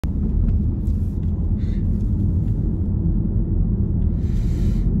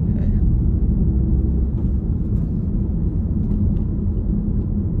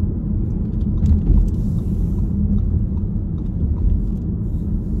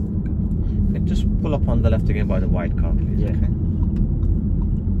pull up on the left again by the white car, please. Yeah. Okay.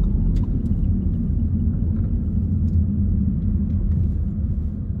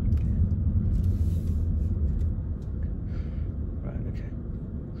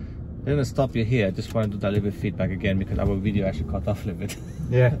 I'm going to stop you here. I just wanted to do a little bit of feedback again because our video actually cut off a little bit.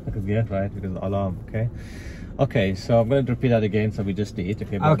 Yeah. Yeah, right, because of the alarm, okay? Okay, so I'm going to repeat that again, so we just did,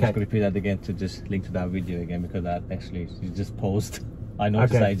 okay? But I'm just going to repeat that again to just link to that video again because that actually, you just paused. I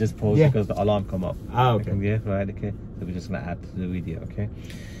noticed that I just paused because the alarm come up. Oh, okay. Yeah, right, okay? So we're just going to add to the video, okay?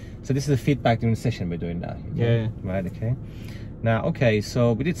 So this is the feedback during the session we're doing now. Okay? Yeah. Right, okay? Now, okay,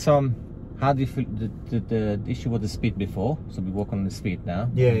 so we did some... How do you feel the issue with the speed before? So we work on the speed now.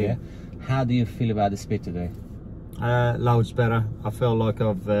 Yeah. How do you feel about the speed today? Loads better. I feel like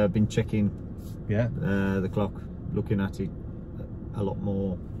I've been checking the clock, looking at it a lot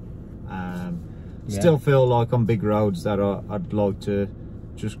more. Still feel like on big roads that I'd like to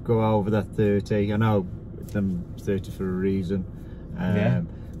just go over that 30. I know them 30 for a reason.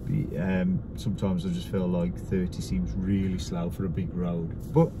 Sometimes I just feel like 30 seems really slow for a big road,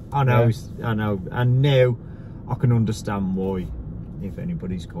 but I know, I know, and now I can understand why. If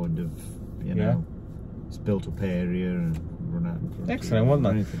anybody's kind of, you know, it's built up area and run out in front. Excellent, well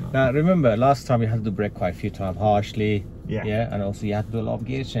done. Now remember, last time you had to brake quite a few times harshly. And also you had to do a lot of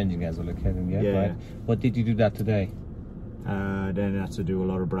gear changing as well. Okay, right. What did you do that today? Then I had to do a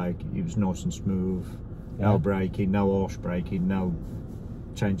lot of braking. It was nice and smooth. No braking, no harsh braking, no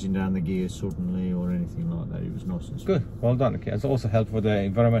changing down the gear suddenly or anything like that. It was nice and smooth. Good, well done. Okay, it's also helped for the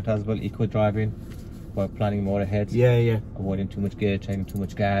environment as well, eco driving, by planning more ahead. Avoiding too much gear changing, too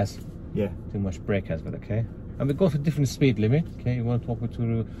much gas. Too much brake as well, okay? And we go for different speed limit, okay? You want to talk me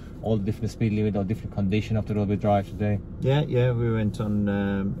through all the different speed limit or different condition of the road we drive today? Yeah, we went on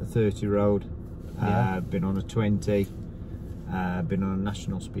a 30 road, been on a 20, been on a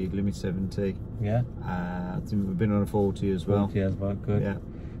national speed limit 70. I think we've been on a 40 as well. 40 as well, good.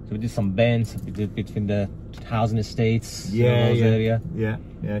 So we did some bends, we did between the housing estates, area.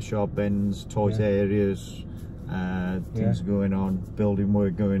 Sharp bends, tight areas, things going on, building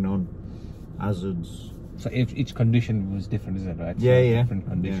work going on, hazards. So each condition was different, isn't it, right? Different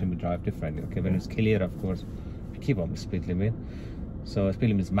condition we drive differently. Okay, when it's clear, of course, we keep on the speed limit. So speed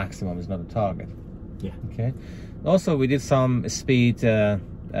limit is maximum, is not a target. Okay. Also, we did some speed.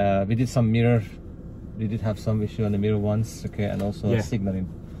 We did some mirror. We did have some issue on the mirror once. Okay, and also signaling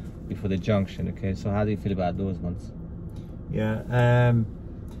before the junction. Okay, so how do you feel about those ones?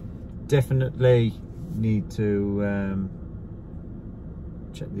 Definitely need to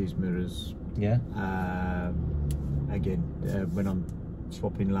check these mirrors. Again, when I'm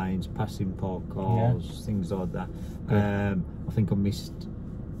swapping lanes, passing parked cars, things like that. I think I missed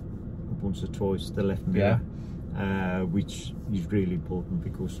once or twice the left mirror, which is really important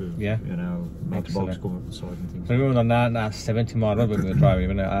because of you know, motorbikes coming up the side and things. So remember on that 70 mile road when we were driving,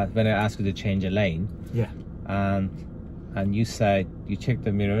 when I asked you to change a lane, and you said you checked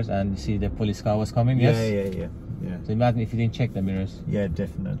the mirrors and you see the police car was coming. So imagine if you didn't check the mirrors.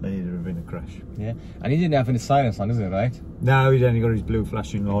 Definitely there would have been a crash. And he didn't have any sirens on, isn't it, right? No, he'd only got his blue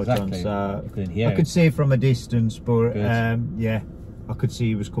flashing light on, so you couldn't hear I could see it from a distance, but I could see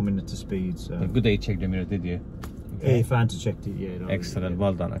he was coming at the speed. So good that you checked the mirror, did you? If I had to check it, Excellent,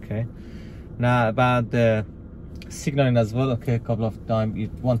 well done. Okay. Now about the signaling as well. Okay, a couple of times.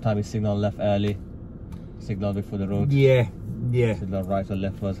 One time you signal left early, signal before the road. Signal right or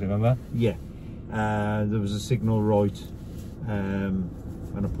left was, remember? There was a signal right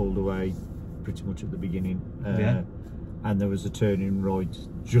when I pulled away pretty much at the beginning, and there was a turning right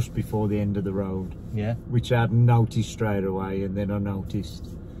just before the end of the road, which I hadn't noticed straight away, and then I noticed.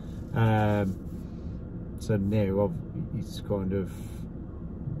 So now it's kind of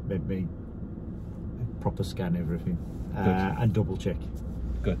made me proper scan everything and double check.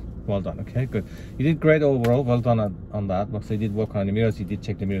 Good, well done. Okay, good. You did great overall. Well done on that. So you did work on the mirrors. You did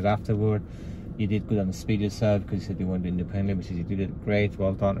check the mirrors afterward. You did good on the speed yourself because you said you wanted independently, which is you did it great.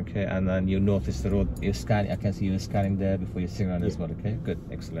 Well done. Okay, and then you noticed the road. You're scanning. I can see you were scanning there before you signaling as well. Okay, good,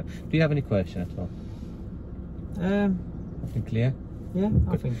 excellent. Do you have any question at all? Nothing clear.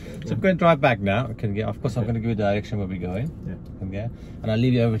 I think so. I'm going to drive back now. Of course, I'm going to give you the direction where we're going. And I'll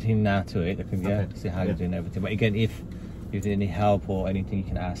leave you everything now to it. See how you're doing everything. But again, if you need any help or anything, you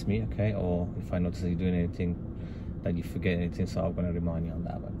can ask me. Okay, or if I notice that you're doing anything that you forget anything, so I'm going to remind you on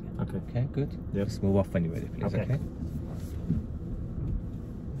that one. Okay, good. Just move off when you're ready, please. Okay.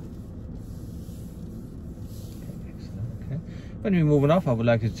 Excellent. Okay. When we're moving off, I would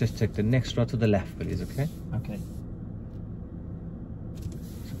like to just take the next road to the left, please. Okay.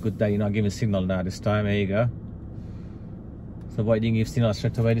 Good that you're not giving signal now this time. There you go. So why didn't you signal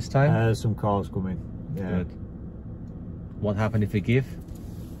straight away this time? Some cars coming. Yeah. Good. What happened if we give?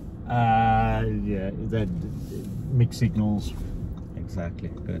 Yeah, then mixed signals. Exactly,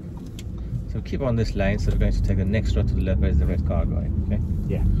 good. So keep on this line, so we're going to take the next road to the left. Where's the red car going? Okay?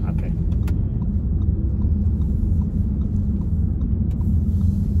 Yeah, okay.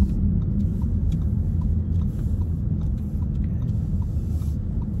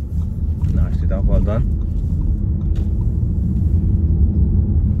 Nicely done, well done.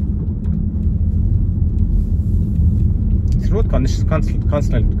 Road conditions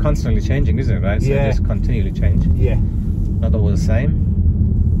constantly changing, isn't it, right? So yeah. Just continually change. Yeah. Not always the same.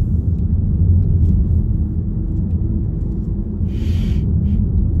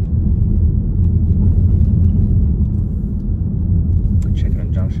 Good checking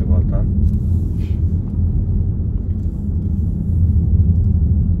on junction, well done.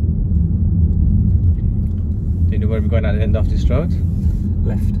 Do you know where we're going at the end of this road?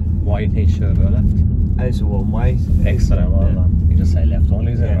 Left. Why do you think you should go left? It's a one way. Excellent, well done. You just say left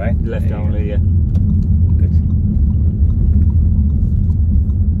only, is it, right? Left only, yeah. Good.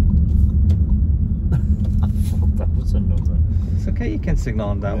 I thought that was a number. It's okay, you can signal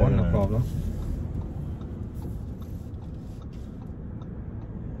on that one, no problem.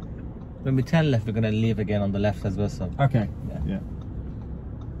 When we turn left, we're going to leave again on the left as well, so. Okay, yeah.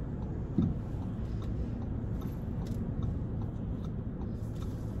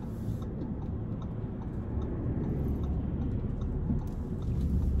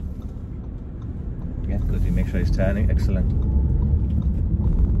 Good, you make sure he's turning, excellent.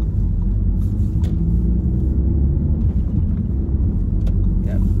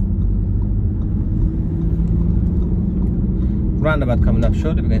 Yeah. Roundabout coming up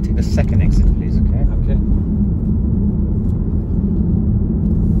shortly, we're going to take the second exit, please, okay? Okay.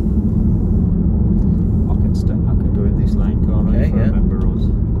 I can go in this lane, can't I? If I remember us.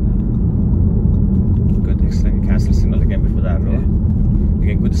 Good, excellent. You cancel signal again before that road. Yeah.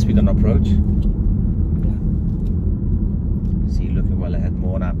 Again, good speed on approach. Well ahead,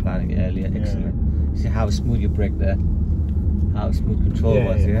 more than planning earlier. Excellent. See how smooth you brake there, how smooth control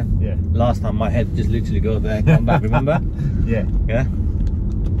was. Yeah. Last time my head just literally go there and come back, remember? Yeah.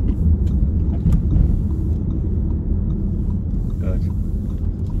 Good.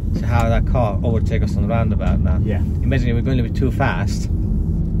 See how that car overtake us on the roundabout now. Yeah. Imagine if we're going to be too fast.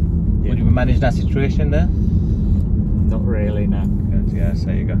 Would you manage that situation there? Not really, no. Good. Yeah, so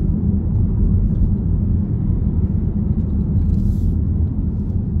there you go.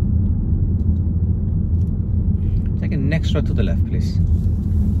 Next road to the left, please.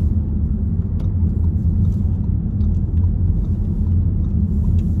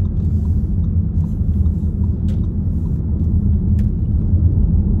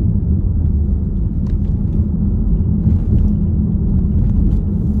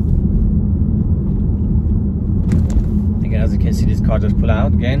 Again, as you can see, this car just pull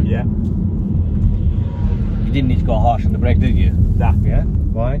out again. Yeah. You didn't need to go harsh on the brake, did you? Nah. Yeah?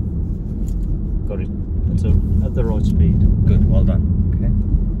 Why? Got it. It's at the right speed. Good, well done. Okay.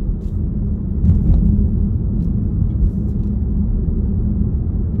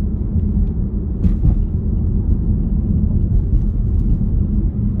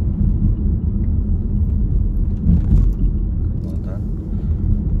 Well done.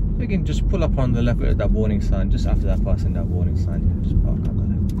 We can just pull up on the left with that warning sign, just after that passing that warning sign. Yeah, just park on the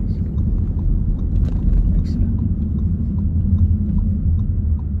left, please. Excellent.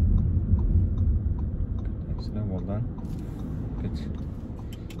 Well done. Good.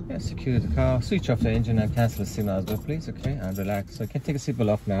 Yeah, secure the car, switch off the engine and cancel the signal as well, please. Okay, and relax. So you can take a seatbelt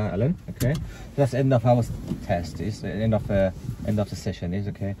off now, Alan. Okay, that's the end of our test. Is the end of the session. Is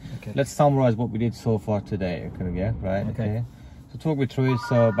okay. Let's summarize what we did so far today. Okay, yeah, right. Okay. So talk me through it.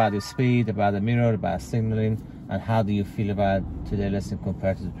 So about the speed, about the mirror, about signaling, and how do you feel about today's lesson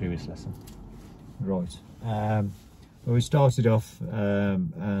compared to the previous lesson? Right. Well, we started off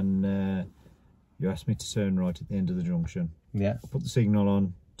and. You asked me to turn right at the end of the junction. Yeah. I put the signal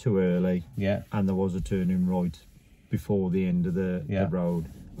on too early. Yeah. And there was a turning right before the end of the road.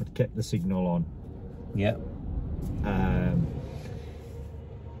 I'd kept the signal on. Yeah.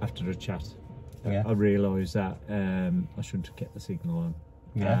 After a chat, I realised that I shouldn't have kept the signal on.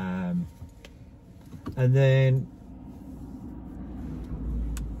 Yeah. And then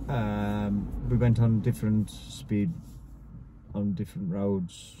we went on different speed on different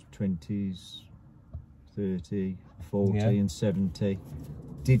roads, 20s. 30, 40 and 70.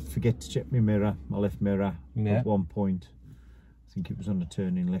 Did forget to check my mirror, my left mirror at one point. I think it was on a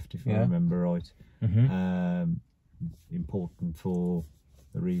turning left if I remember right. Mm-hmm. Important for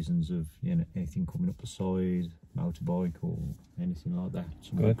the reasons of anything coming up the side, motorbike or anything like that,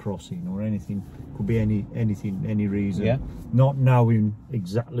 somewhere crossing or anything. Could be anything, any reason. Yeah. Not knowing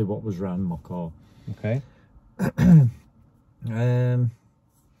exactly what was around my car. Okay.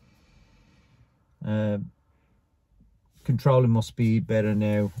 Controlling my speed better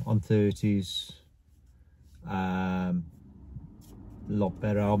now on 30s. A lot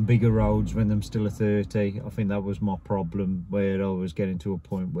better on bigger roads when I'm still a 30. I think that was my problem, where I was getting to a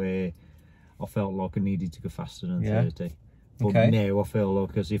point where I felt like I needed to go faster than 30. But now I feel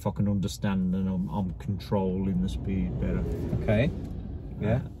like as if I can understand and I'm controlling the speed better. Okay.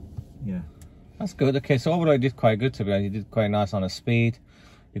 Yeah. Yeah. That's good. Okay, so overall you did quite good, to be honest. You did quite nice on the speed.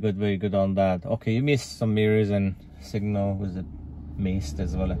 You got very good on that. Okay, you missed some mirrors and signal was it missed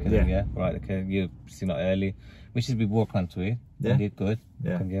as well. Okay, yeah. Right. Okay, you signal early, which is we work on to it. Yeah. You did good.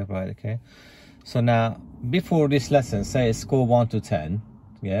 Yeah. Okay, yeah. Right. Okay. So now before this lesson, say score 1 to 10.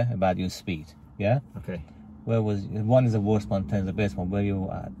 Yeah, about your speed. Yeah. Okay. Where was 1 is the worst one, 10 is the best one. Where you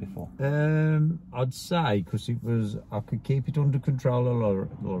were at before? I'd say because it was I could keep it under control a lot of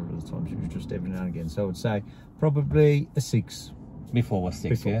the times. It was just every now and again. So I'd say probably a 6. Before was 6.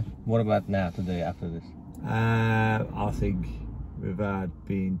 Before. Yeah. What about now today after this? I think without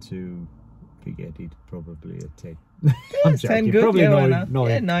being too big-headed, probably a 10. I'm 10 good. Probably yeah, 9.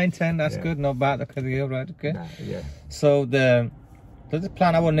 Yeah, 9, 10. That's good. Not bad. Okay, yeah, right. Okay. Yeah. So let's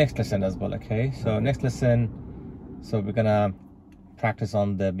plan our next lesson as well. Okay. So next lesson, so we're gonna practice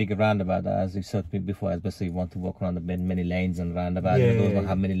on the bigger roundabout, as you said before. Especially you want to walk around the many lanes and roundabout. Yeah, you don't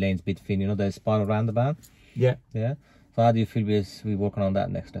have many lanes between. You know the spiral roundabout. Yeah. Yeah. So how do you feel we working on that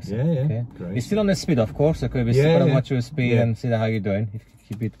next lesson? Yeah. Okay. Great. You're still on the speed, of course. Okay. We're still gonna watch your speed and see how you're doing. If you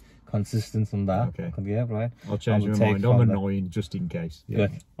keep it consistent on that. Okay. Yeah. Right. I'll change my mind. I'm annoying just in case. Yeah.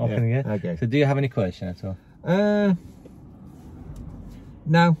 Good. Okay. Yeah. Okay. So do you have any question at all?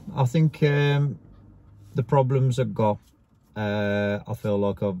 No, I think the problems I've got, I feel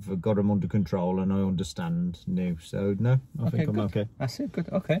like I've got them under control and I understand now. So no, I think I'm okay. That's it. Good.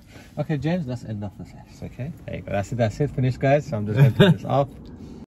 Okay. Okay, James. That's enough of this. Okay. There you go. That's it. Finished, guys. So I'm just going to turn this off.